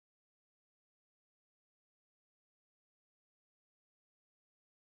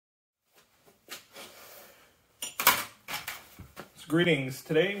Greetings.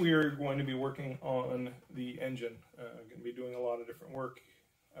 Today we are going to be working on the engine. Going to be doing a lot of different work.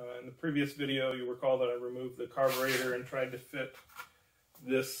 In the previous video, you recall that I removed the carburetor and tried to fit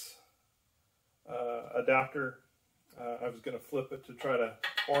this adapter. I was going to flip it to try to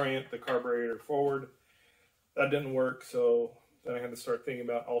orient the carburetor forward. That didn't work, so then I had to start thinking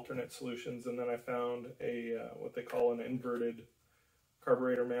about alternate solutions, and then I found a what they call an inverted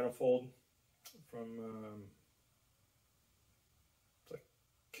carburetor manifold from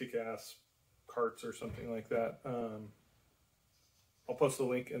Kick-Ass Carts or something like that. I'll post the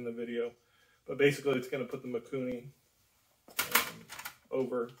link in the video, but basically it's going to put the Mikuni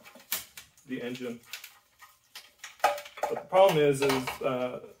over the engine. But the problem is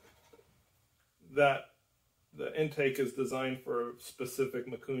that the intake is designed for a specific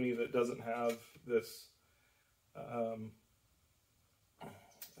Mikuni that doesn't have this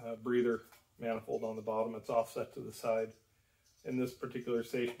breather manifold on the bottom. It's offset to the side. In this particular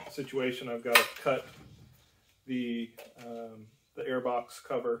situation, I've got to cut the airbox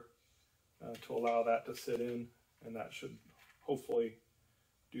cover to allow that to sit in, and that should hopefully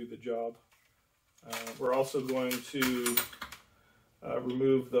do the job. We're also going to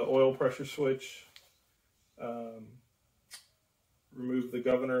remove the oil pressure switch, remove the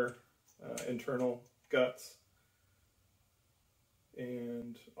governor internal guts,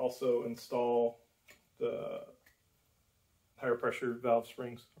 and also install the higher pressure valve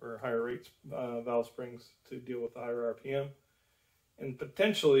springs or higher rates valve springs to deal with the higher RPM. And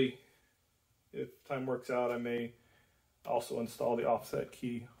potentially, if time works out, I may also install the offset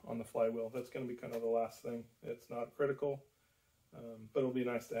key on the flywheel. That's going to be kind of the last thing. It's not critical, but it'll be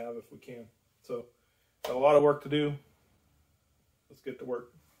nice to have if we can. So, got a lot of work to do. Let's get to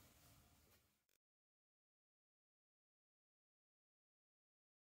work.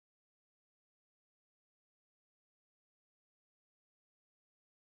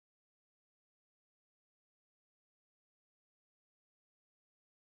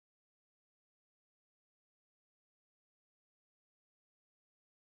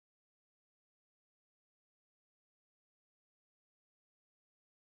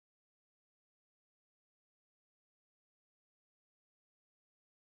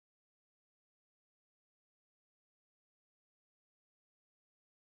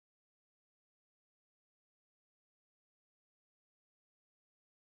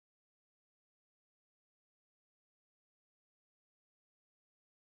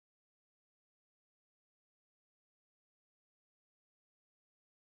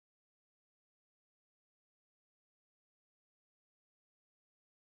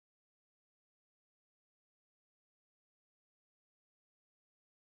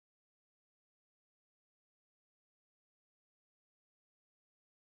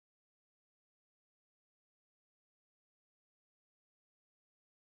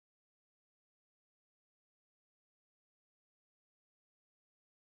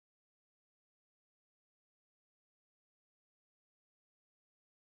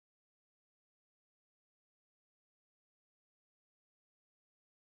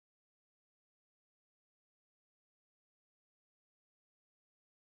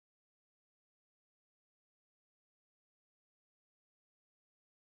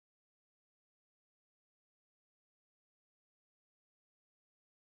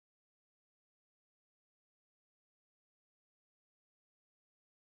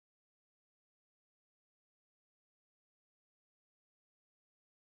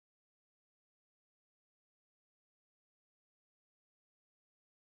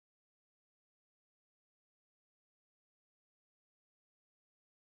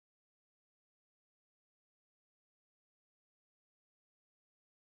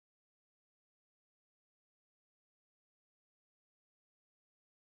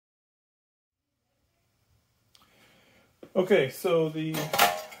 Okay, so the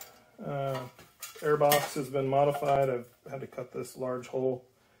airbox has been modified. I've had to cut this large hole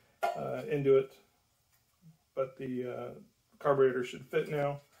into it, but the carburetor should fit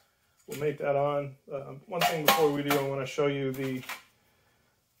now. We'll make that on. One thing before we do, I want to show you the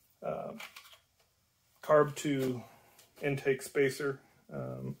carb to intake spacer.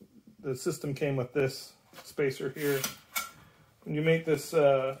 The system came with this spacer here. When you make this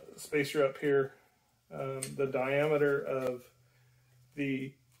spacer up here, the diameter of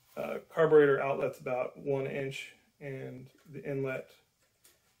the carburetor outlet's about 1 inch, and the inlet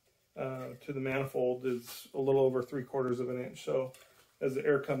to the manifold is a little over 3/4 of an inch. So as the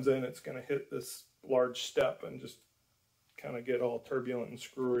air comes in, it's going to hit this large step and just kind of get all turbulent and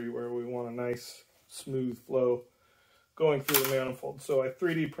screwy, where we want a nice smooth flow going through the manifold. So I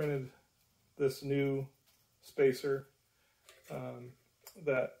 3D printed this new spacer.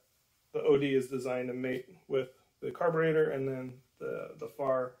 that the OD is designed to mate with the carburetor, and then the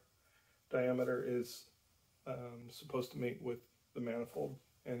far diameter is supposed to mate with the manifold.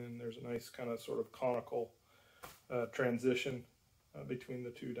 And then there's a nice kind of sort of conical transition between the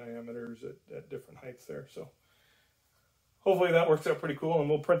two diameters at different heights there. So hopefully that works out pretty cool, and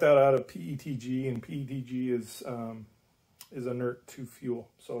we'll print that out of PETG, and PETG is inert to fuel,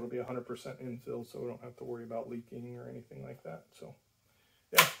 so it'll be 100% infill, so we don't have to worry about leaking or anything like that. So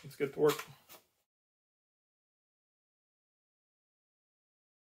yeah, let's get to work.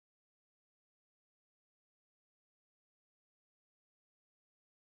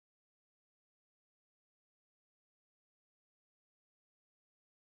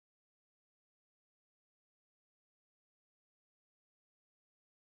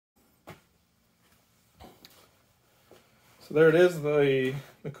 So there it is, the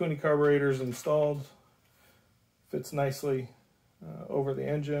Mikuni carburetor is installed. Fits nicely over the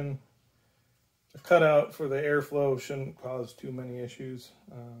engine. The cutout for the airflow shouldn't cause too many issues.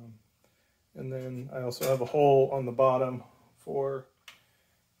 And then I also have a hole on the bottom for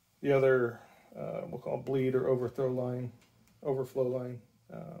the other, we'll call it bleed or overflow line.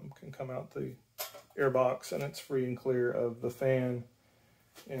 Can come out the air box, and it's free and clear of the fan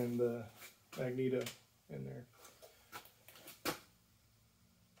and the magneto in there.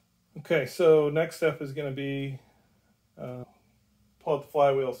 Okay, so next step is going to be pull out the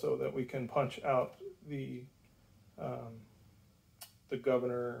flywheel so that we can punch out the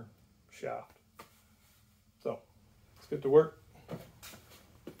governor shaft. So let's get to work.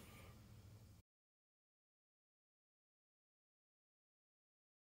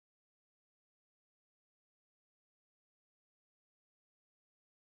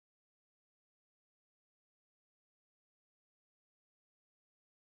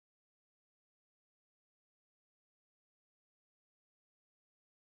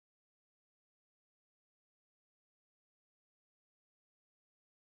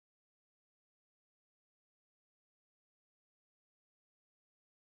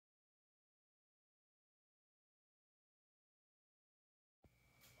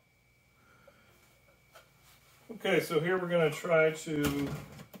 Okay, so here we're going to try to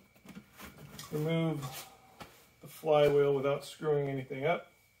remove the flywheel without screwing anything up.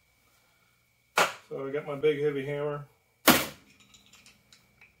 So I got my big heavy hammer,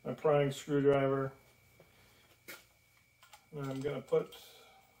 my prying screwdriver, and I'm going to put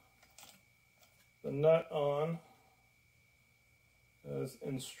the nut on as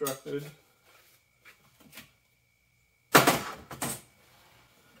instructed.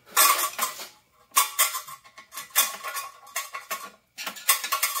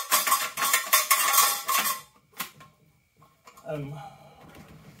 I'm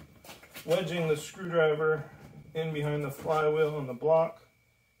wedging the screwdriver in behind the flywheel and the block,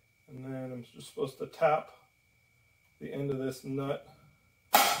 and then I'm just supposed to tap the end of this nut.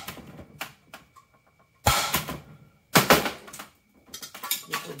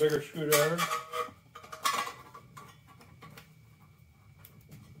 Get a bigger screwdriver.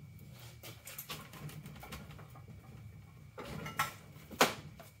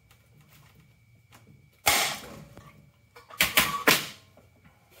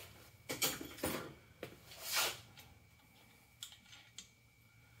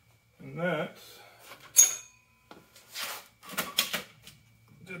 And that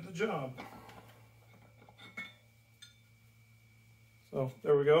did the job. So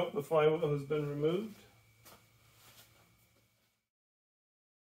there we go, the flywheel has been removed.